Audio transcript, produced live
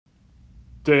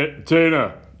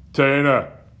Tina.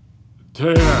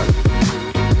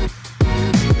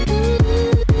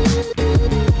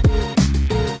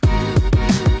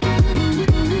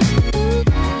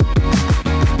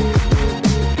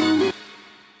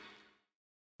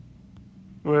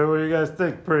 What do you guys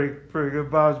think? Pretty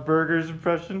good Bob's Burgers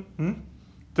impression?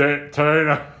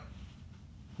 Tina.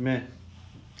 Meh.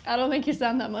 I don't think you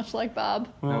sound that much like Bob.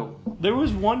 Well, there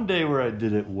was one day where I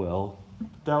did it well.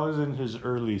 That was in his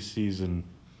early season.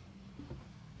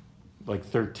 Like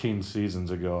 13 seasons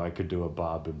ago, I could do a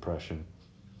Bob impression.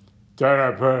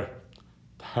 Clearly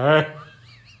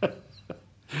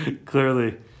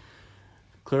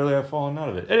I've fallen out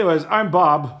of it. Anyways, I'm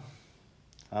Bob.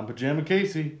 I'm Pajama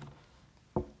Casey.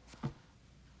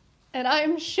 And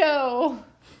I'm Show.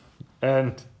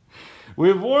 And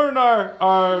we've worn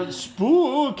our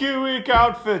spooky week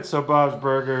outfits of Bob's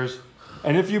Burgers.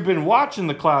 And if you've been watching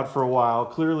The Cloud for a while,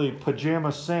 clearly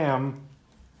Pajama Sam,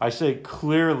 I say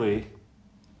clearly,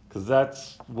 because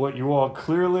that's what you all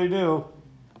clearly knew.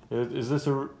 Is this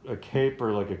a cape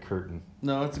or like a curtain?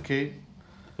 No, it's a cape.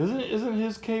 Isn't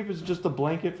his cape is just a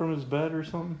blanket from his bed or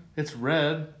something? It's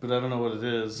red, but I don't know what it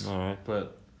is. All right.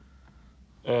 But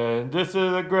And this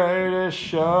is the greatest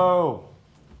show.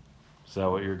 Is that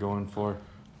what you're going for?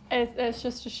 It's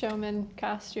just a showman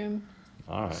costume.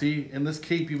 All right. see, and this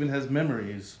cape even has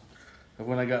memories of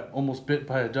when I got almost bit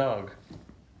by a dog.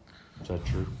 Is that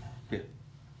true? Yeah.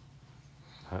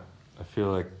 I feel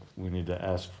like we need to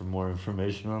ask for more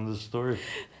information on this story.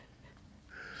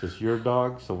 Is this your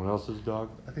dog? Someone else's dog?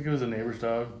 I think it was a neighbor's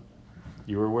dog.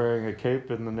 You were wearing a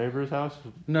cape in the neighbor's house?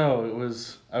 No,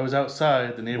 I was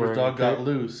outside. The neighbor's Wearing a dog got cape?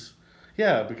 loose.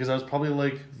 Yeah, because I was probably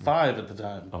like 5 at the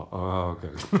time. Oh,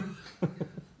 okay.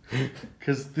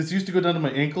 Because this used to go down to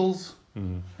my ankles,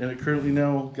 Mhm. and it currently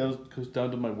now goes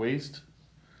down to my waist.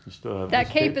 You still have That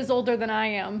this cape is older than I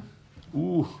am.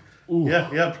 Ooh. Yeah,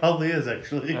 it probably is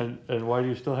actually. And why do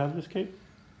you still have this cape?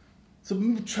 It's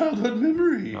a childhood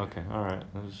memory. Okay, all right.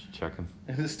 I was checking.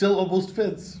 And it still almost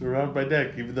fits around my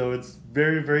neck, even though it's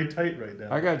very, very tight right now.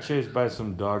 I got chased by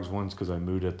some dogs once because I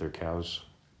mooed at their cows.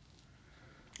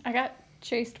 I got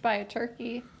chased by a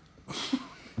turkey.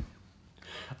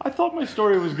 I thought my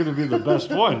story was going to be the best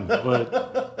one,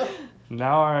 but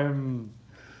now I'm...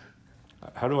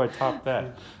 How do I top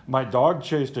that? My dog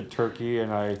chased a turkey,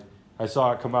 and I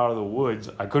saw it come out of the woods.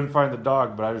 I couldn't find the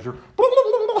dog, but I just heard...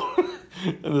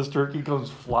 And this turkey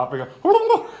comes flopping up.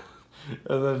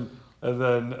 And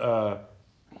then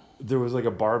there was like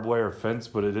a barbed wire fence,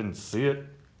 but it didn't see it.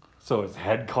 So its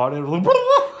head caught it. And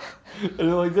it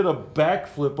like did a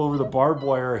backflip over the barbed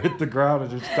wire, hit the ground,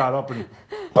 and just got up and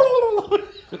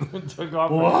then took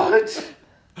off. What?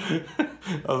 I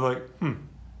was like,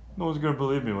 no one's going to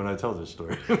believe me when I tell this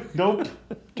story. Nope.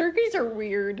 Turkeys are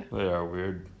weird. They are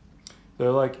weird. They're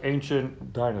like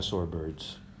ancient dinosaur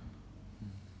birds.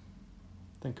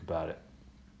 Think about it.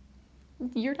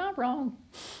 You're not wrong.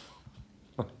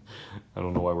 I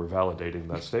don't know why we're validating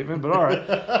that statement, but all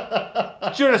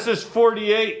right. Genesis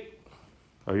 48.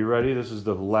 Are you ready? This is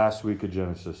the last week of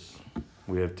Genesis.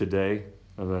 We have today,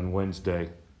 and then Wednesday,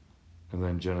 and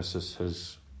then Genesis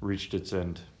has reached its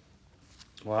end.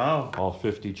 Wow. All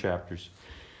 50 chapters.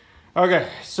 Okay,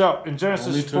 so in Genesis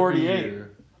Only took a 48,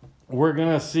 year. we're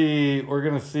gonna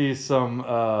see some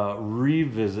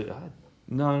revisit.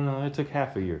 No, it took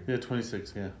half a year. Yeah,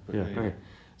 26, yeah. But Yeah, okay.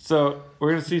 So we're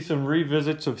going to see some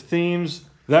revisits of themes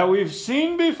that we've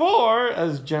seen before,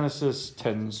 as Genesis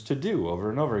tends to do over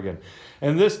and over again.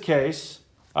 In this case,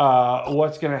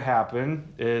 what's going to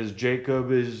happen is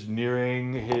Jacob is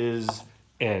nearing his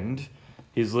end.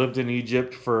 He's lived in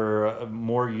Egypt for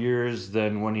more years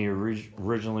than when he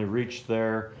originally reached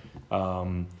there.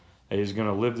 He's going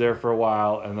to live there for a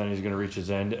while, and then he's going to reach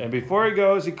his end. And before he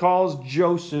goes, he calls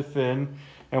Joseph in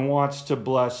and wants to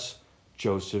bless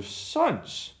Joseph's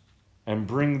sons and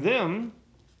bring them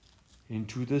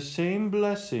into the same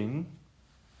blessing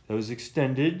that was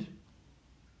extended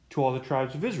to all the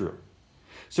tribes of Israel.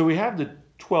 So we have the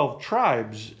 12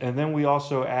 tribes, and then we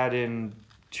also add in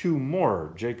 2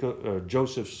 more,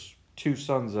 Joseph's 2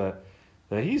 sons that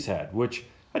he's had, which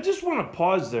I just want to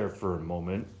pause there for a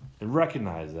moment and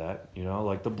recognize that,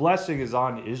 like the blessing is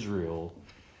on Israel.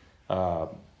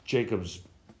 Jacob's,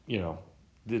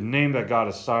 the name that God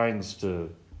assigns to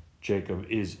Jacob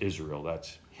is Israel.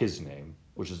 That's his name,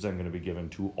 which is then going to be given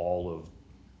to all of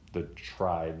the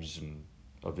tribes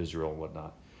of Israel and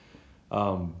whatnot.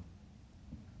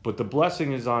 But the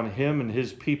blessing is on him and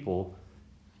his people.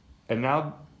 And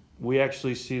now we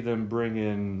actually see them bring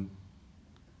in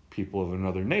people of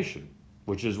another nation,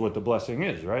 which is what the blessing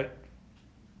is, right?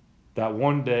 that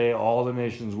one day all the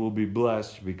nations will be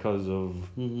blessed because of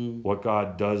what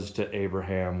God does to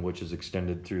Abraham, which is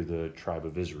extended through the tribe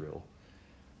of Israel,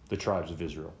 the tribes of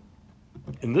Israel.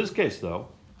 In this case, though,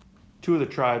 two of the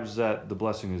tribes that the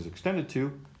blessing is extended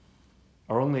to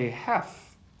are only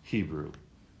half Hebrew.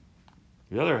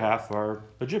 The other half are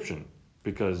Egyptian,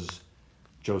 because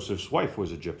Joseph's wife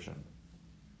was Egyptian.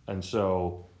 And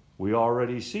so we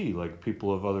already see like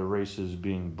people of other races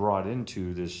being brought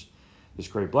into this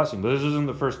great blessing. But this isn't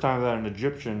the first time that an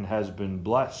Egyptian has been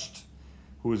blessed.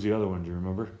 Who was the other one? Do you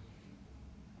remember?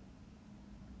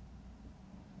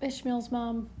 Ishmael's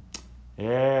mom.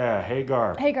 Yeah,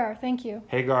 Hagar. Hagar, thank you.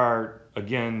 Hagar,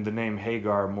 again, the name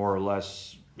Hagar more or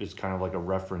less is kind of like a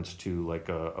reference to like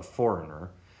a foreigner.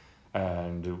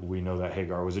 And we know that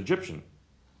Hagar was Egyptian.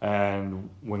 And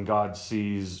when God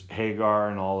sees Hagar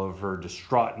and all of her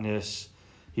distraughtness,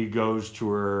 he goes to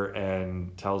her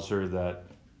and tells her that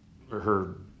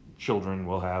her children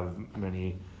will have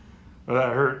many,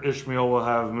 that her Ishmael will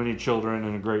have many children,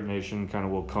 and a great nation kind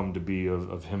of will come to be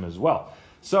of him as well.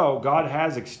 So God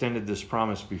has extended this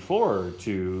promise before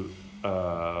to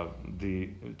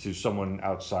someone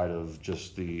outside of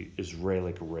just the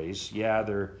Israelic race. Yeah,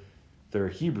 they're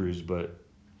Hebrews, but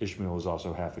Ishmael is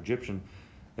also half Egyptian.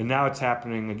 And now it's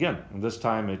happening again. And this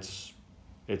time it's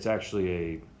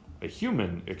actually a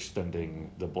human extending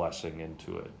the blessing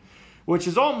into it, which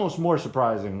is almost more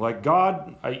surprising. Like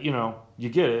God, you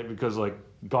get it, because like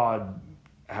God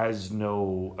has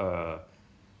no,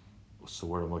 what's the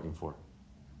word I'm looking for?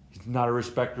 He's not a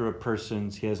respecter of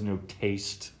persons. He has no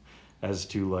taste as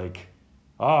to like,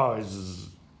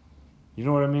 you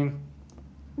know what I mean?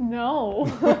 No.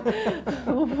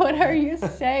 What are you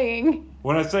saying?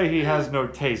 When I say he has no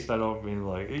taste, I don't mean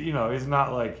like, he's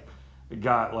not like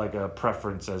got like a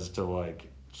preference as to like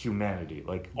humanity.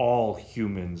 Like all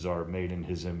humans are made in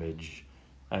his image,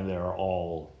 and they are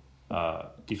all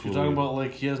equally. You're talking about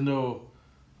like he has no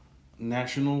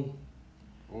national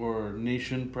or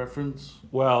nation preference?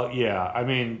 Well, yeah. I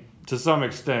mean, to some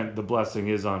extent, the blessing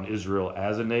is on Israel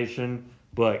as a nation,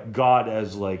 but God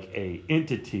as like a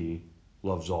entity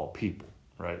loves all people,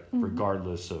 right? Mm-hmm.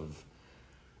 Regardless of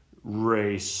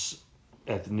race,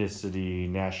 ethnicity,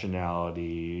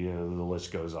 nationality, the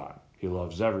list goes on. He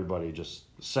loves everybody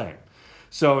just the same.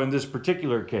 So in this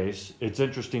particular case, it's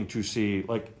interesting to see,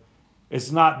 like,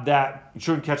 it's not that, it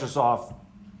shouldn't catch us off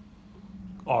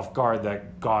guard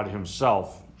that God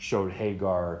himself showed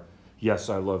Hagar, yes,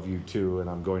 I love you too, and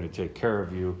I'm going to take care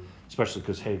of you, especially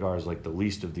because Hagar is like the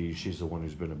least of these. She's the one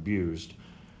who's been abused.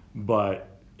 But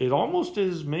it almost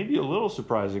is maybe a little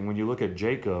surprising when you look at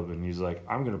Jacob and he's like,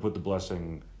 I'm going to put the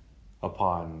blessing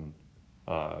upon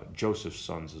Joseph's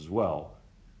sons as well.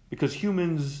 Because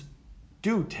humans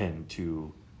do tend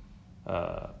to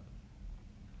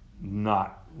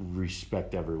not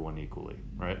respect everyone equally,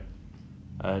 right?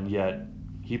 And yet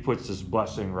he puts this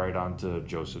blessing right onto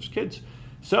Joseph's kids.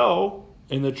 So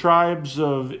in the tribes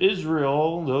of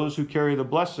Israel, those who carry the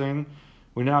blessing,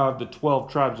 we now have the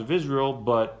 12 tribes of Israel,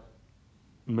 but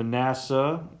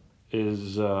Manasseh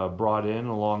is brought in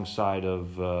alongside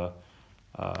of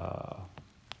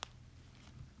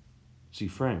it's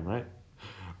Ephraim, right?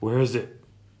 Where is it?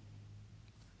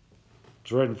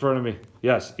 It's right in front of me.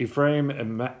 Yes, Ephraim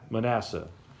and Manasseh.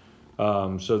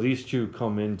 So these two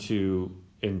come into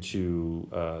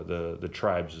the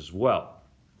tribes as well.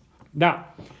 Now,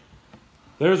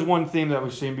 there's one theme that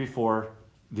we've seen before: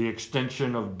 the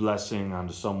extension of blessing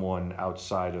onto someone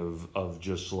outside of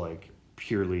just like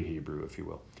purely Hebrew, if you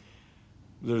will.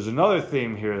 There's another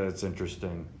theme here that's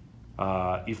interesting.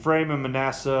 Ephraim and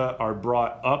Manasseh are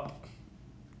brought up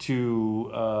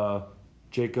to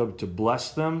Jacob to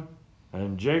bless them,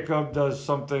 and Jacob does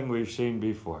something we've seen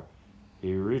before.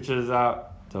 He reaches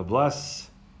out to bless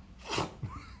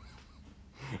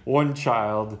one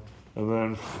child and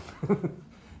then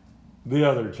the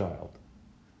other child.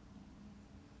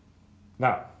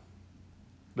 Now,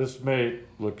 this may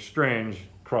look strange,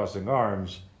 crossing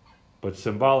arms, but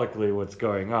symbolically what's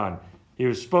going on, he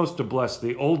was supposed to bless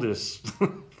the oldest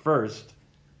first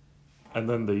and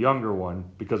then the younger one,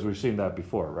 because we've seen that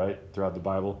before, right, throughout the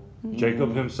Bible. Mm-hmm.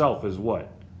 Jacob himself is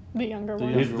what? The younger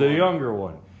one. He's the younger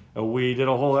one. And we did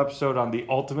a whole episode on the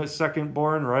ultimate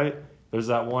second-born, right? There's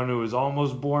that one who was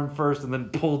almost born first and then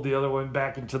pulled the other one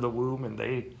back into the womb, and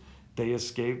they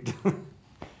escaped.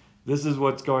 This is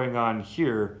what's going on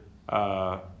here.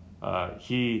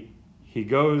 He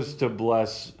goes to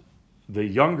bless the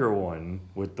younger one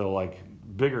with the like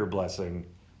bigger blessing,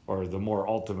 or the more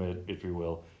ultimate, if you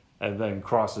will, and then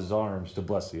crosses arms to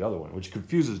bless the other one, which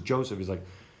confuses Joseph. He's like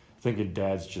thinking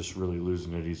dad's just really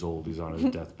losing it. He's old. He's on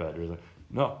his deathbed. Or like,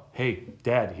 No, hey,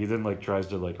 Dad. He then tries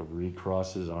to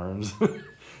recross his arms.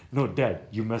 No, Dad,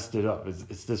 you messed it up.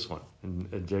 It's this one.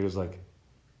 And Jacob's like,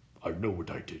 I know what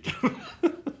I did.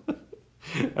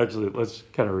 Actually, let's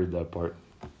kind of read that part.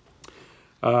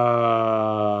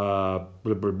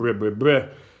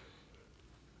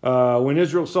 When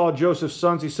Israel saw Joseph's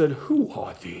sons, he said, "Who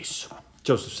are these?"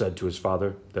 Joseph said to his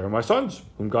father, "They are my sons,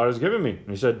 whom God has given me." And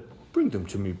he said, "Bring them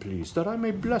to me, please, that I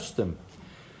may bless them."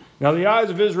 Now the eyes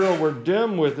of Israel were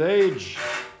dim with age.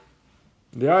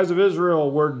 The eyes of Israel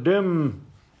were dim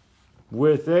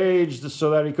with age,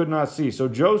 so that he could not see. So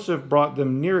Joseph brought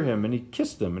them near him, and he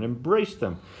kissed them and embraced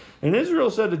them. And Israel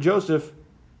said to Joseph,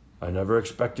 "I never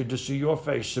expected to see your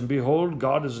face, and behold,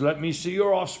 God has let me see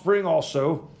your offspring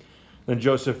also." Then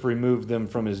Joseph removed them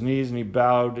from his knees, and he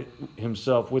bowed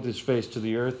himself with his face to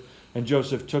the earth. And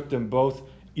Joseph took them both,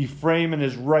 Ephraim in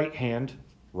his right hand.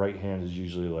 Right hand is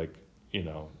usually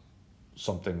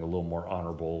something a little more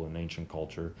honorable in ancient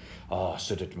culture. Oh,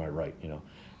 sit at my right,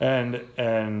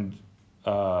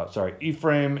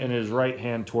 Ephraim in his right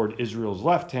hand toward Israel's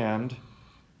left hand.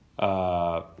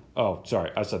 I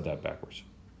said that backwards.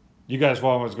 You guys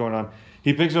follow what's going on?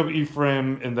 He picks up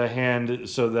Ephraim in the hand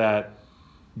so that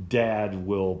Dad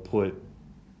will put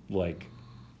the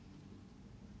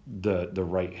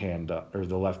right hand up, or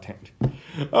the left hand.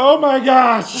 Oh my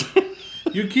gosh!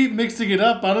 You keep mixing it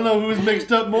up. I don't know who's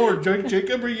mixed up more,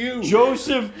 Jacob or you.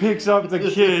 Joseph picks up the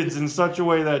kids in such a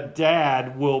way that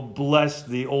Dad will bless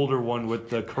the older one with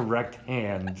the correct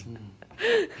hand.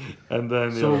 And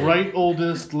then right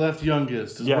oldest, left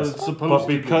youngest is what it's supposed to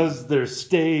be. But because they're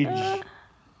stage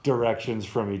directions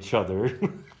from each other,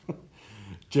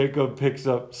 Jacob picks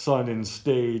up son in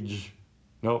stage.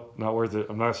 Nope, not worth it.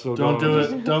 I'm not still going. Don't do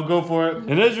it. Don't go for it.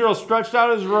 And Israel stretched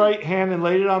out his right hand and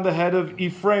laid it on the head of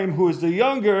Ephraim, who is the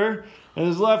younger, and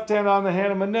his left hand on the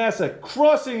hand of Manasseh,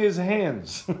 crossing his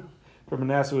hands. For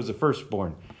Manasseh was the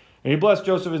firstborn. And he blessed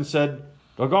Joseph and said,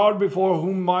 "The God before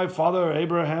whom my father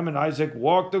Abraham and Isaac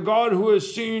walked, the God who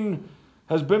has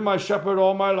been my shepherd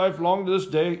all my life long to this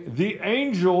day, the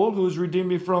angel who has redeemed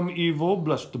me from evil,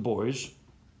 bless the boys."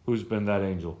 Who's been that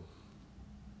angel?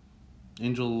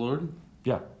 Angel of the Lord?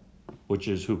 Yeah. Which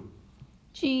is who?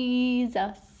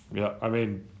 Jesus. Yeah, I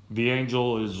mean, the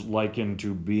angel is likened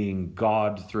to being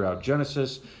God throughout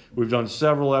Genesis. We've done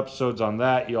several episodes on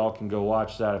that. You all can go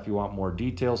watch that if you want more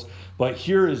details. But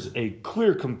here is a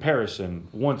clear comparison,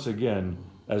 once again,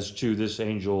 as to this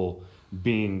angel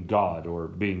being God, or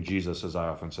being Jesus, as I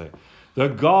often say. The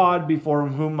God before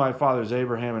whom my fathers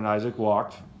Abraham and Isaac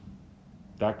walked,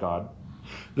 that God.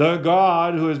 The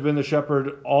God who has been the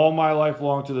shepherd all my life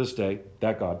long to this day,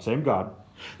 that God, same God.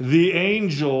 The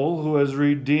angel who has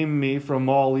redeemed me from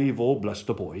all evil, bless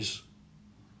the boys.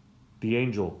 The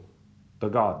angel, the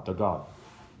God.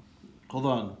 Hold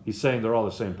on. He's saying they're all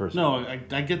the same person. No,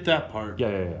 I get that part.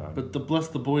 Yeah. But the bless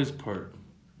the boys part.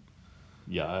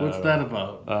 Yeah. What's that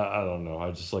about? I don't know.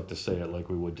 I just like to say it like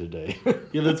we would today.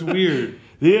 Yeah, that's weird.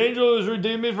 The angel who has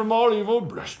redeemed me from all evil,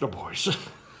 bless the boys.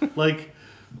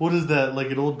 What is that?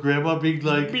 Like an old grandma being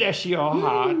like, bless your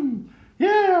heart.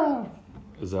 Yeah.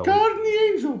 Is that God and the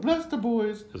angel, bless the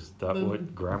boys. Is that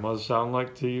what grandmas sound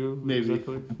like to you? Maybe.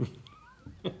 Exactly?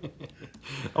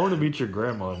 I want to meet your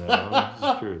grandma now. I'm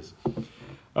just curious.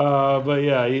 But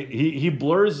yeah, he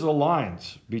blurs the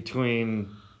lines between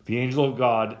the angel of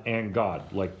God and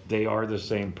God. Like they are the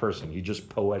same person. He just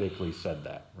poetically said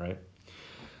that, right?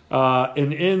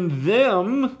 And in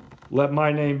them, let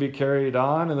my name be carried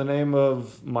on in the name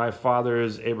of my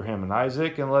fathers Abraham and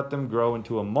Isaac, and let them grow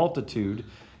into a multitude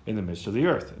in the midst of the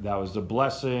earth. That was the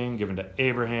blessing given to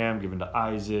Abraham, given to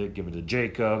Isaac, given to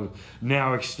Jacob,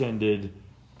 now extended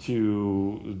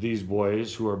to these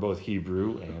boys who are both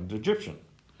Hebrew and Egyptian.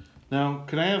 Now,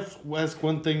 can I ask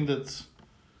one thing that's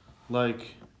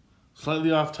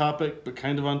slightly off topic, but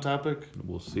kind of on topic?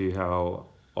 We'll see how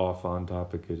off on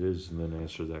topic it is and then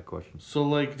answer that question. So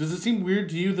does it seem weird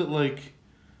to you that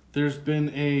there's been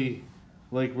a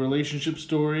relationship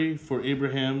story for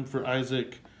Abraham, for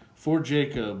Isaac, for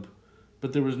Jacob,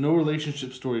 but there was no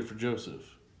relationship story for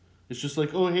Joseph? It's just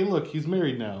oh, hey, look, he's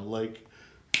married now.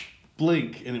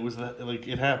 Blink, and it was that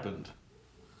it happened.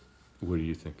 What do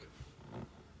you think?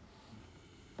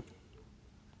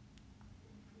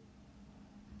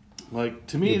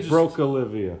 To me, it broke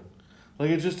Olivia.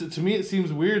 To me, it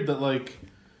seems weird that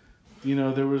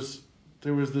there was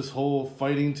this whole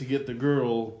fighting to get the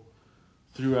girl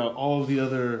throughout all of the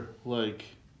other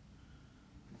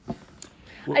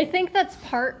I think that's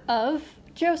part of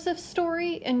Joseph's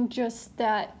story, and just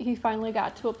that he finally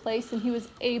got to a place and he was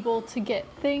able to get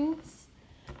things,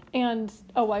 and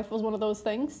a wife was one of those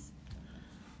things.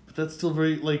 But that's still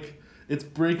very it's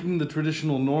breaking the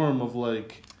traditional norm of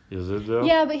like. Is it though?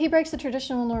 Yeah, but he breaks the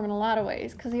traditional norm in a lot of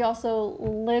ways because he also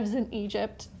lives in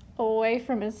Egypt, away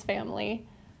from his family,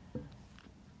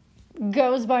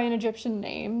 goes by an Egyptian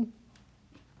name.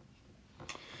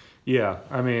 Yeah,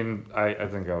 I mean, I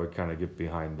think I would kind of get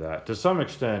behind that. To some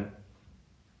extent,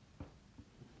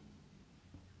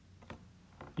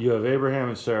 you have Abraham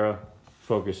and Sarah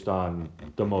focused on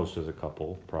the most as a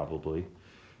couple, probably.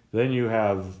 Then you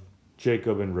have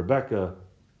Jacob and Rebecca,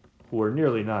 who are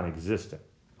nearly non-existent.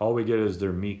 All we get is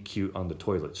their meet cute on the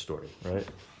toilet story, right?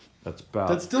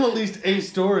 That's still at least a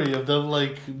story of them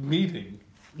like meeting.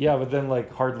 Yeah, but then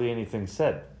like hardly anything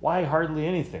said. Why hardly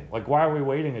anything? Like why are we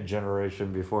waiting a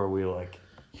generation before we like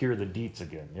hear the deets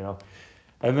again, you know?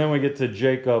 And then we get to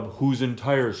Jacob, whose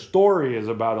entire story is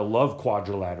about a love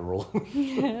quadrilateral.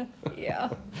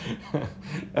 Yeah.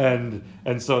 and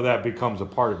so that becomes a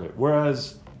part of it.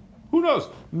 Whereas, who knows?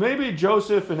 Maybe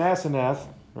Joseph and Asenath,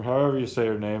 or however you say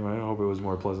her name, I hope it was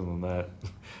more pleasant than that.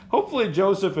 Hopefully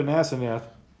Joseph and Asenath,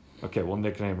 okay, we'll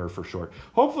nickname her for short.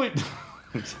 Hopefully...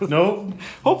 Nope.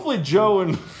 Hopefully Joe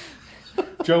and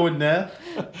Neth. Joe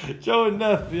and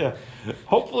Neth, yeah.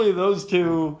 Hopefully those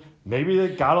two, maybe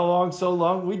they got along so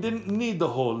long we didn't need the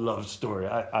whole love story.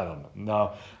 I don't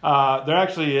know. No. There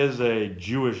actually is a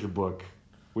Jewish book.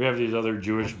 We have these other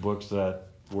Jewish books that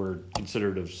were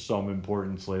considered of some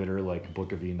importance later, like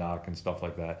Book of Enoch and stuff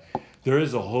like that. There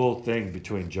is a whole thing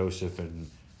between Joseph and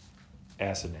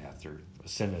Asenath or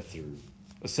Aseneth or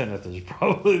Aseneth is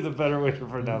probably the better way to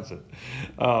pronounce it.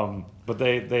 But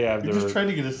they have You're just trying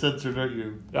to get a censored, aren't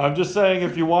you? I'm just saying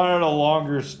if you wanted a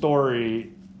longer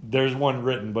story, there's one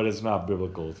written, but it's not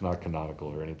biblical. It's not canonical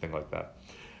or anything like that.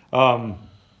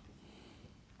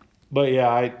 But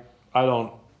yeah, I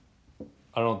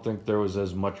don't think there was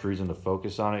as much reason to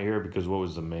focus on it here because what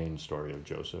was the main story of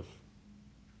Joseph?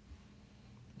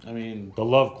 I mean... The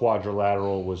love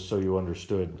quadrilateral was so you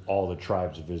understood all the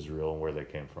tribes of Israel and where they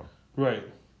came from. Right.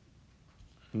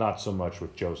 Not so much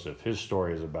with Joseph. His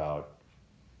story is about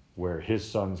where his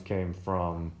sons came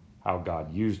from, how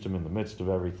God used him in the midst of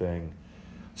everything.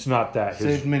 It's not that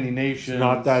saved many nations.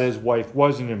 Not that his wife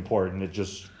wasn't important. It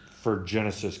just, for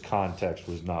Genesis context,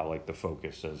 was not like the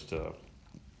focus as to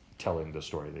telling the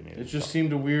story they needed. It just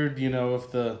seemed weird, you know,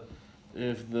 if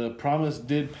the promise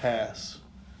did pass,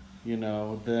 you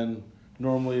know, then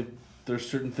normally there's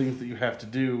certain things that you have to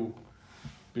do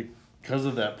because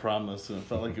of that promise, and it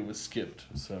felt like it was skipped.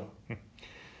 So,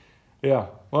 yeah.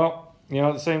 Well, you know,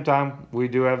 at the same time, we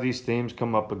do have these themes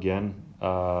come up again,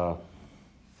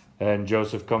 and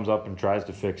Joseph comes up and tries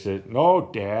to fix it.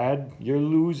 No, Dad, you're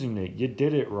losing it. You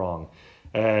did it wrong.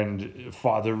 And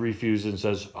Father refuses and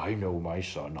says, I know, my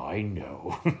son, I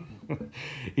know.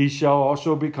 He shall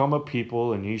also become a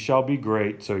people, and he shall be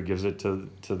great. So he gives it to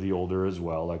the older as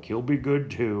well. Like, he'll be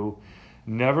good too.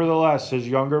 Nevertheless, his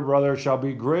younger brother shall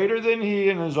be greater than he,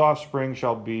 and his offspring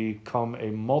shall become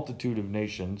a multitude of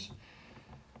nations.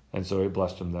 And so he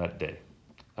blessed him that day.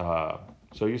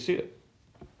 So you see it.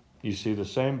 You see the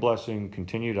same blessing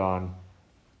continued on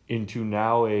into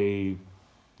now a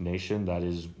nation that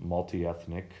is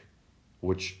multi-ethnic,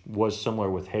 which was similar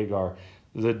with Hagar.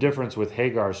 The difference with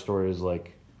Hagar's story is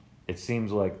like, it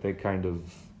seems like they kind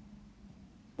of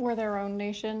were their own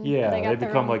nation. Yeah, they got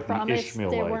become their own like promise. the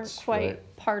Ishmaelites. They weren't quite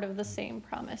right? part of the same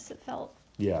promise, it felt.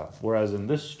 Yeah, whereas in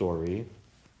this story,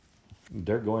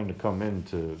 they're going to come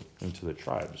into the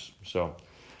tribes. So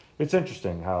it's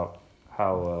interesting how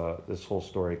this whole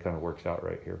story kind of works out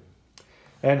right here.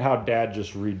 And how Dad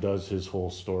just redoes his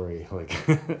whole story. Like,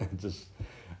 just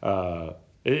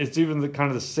it's even the kind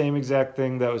of the same exact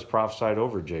thing that was prophesied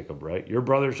over Jacob, right? Your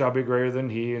brother shall be greater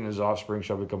than he, and his offspring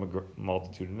shall become a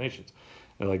multitude of nations.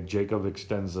 And like Jacob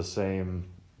extends the same,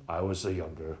 I was the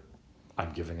younger,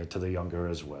 I'm giving it to the younger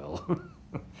as well.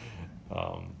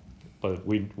 But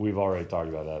we've already talked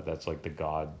about that. That's like the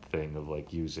God thing of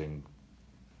like using,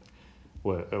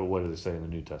 what do they say in the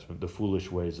New Testament? The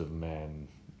foolish ways of man.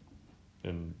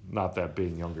 And not that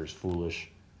being younger is foolish.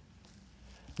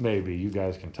 Maybe you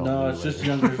guys can tell me. No, it's just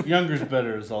younger's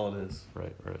better is all it is.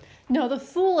 Right. No, the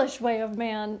foolish way of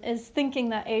man is thinking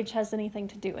that age has anything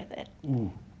to do with it.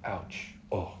 Ooh, ouch.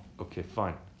 Oh, okay,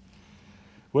 fine.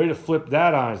 Way to flip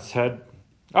that on its head.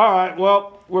 All right,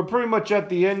 well, we're pretty much at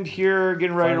the end here,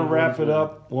 getting ready to wrap it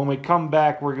up. When we come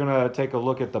back, we're going to take a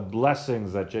look at the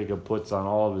blessings that Jacob puts on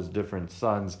all of his different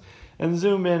sons and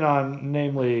zoom in on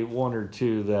namely one or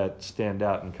two that stand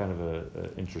out in kind of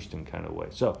an interesting kind of way.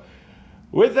 So,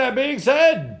 with that being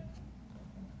said,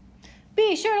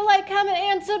 be sure to like, comment,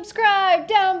 and subscribe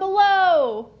down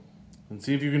below. And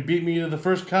see if you can beat me to the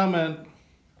first comment.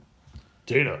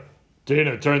 Tina,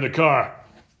 turn the car.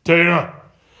 Tina!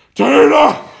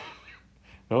 Tina!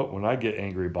 No, when I get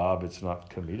angry, Bob, it's not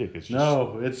comedic. It's just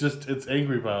No, it's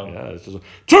Angry Bob. yeah, it's just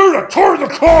Tina, turn the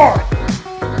car.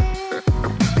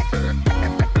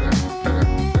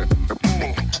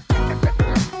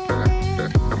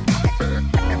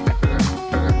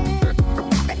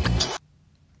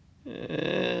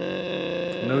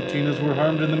 No Tinas were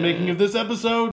harmed in the making of this episode.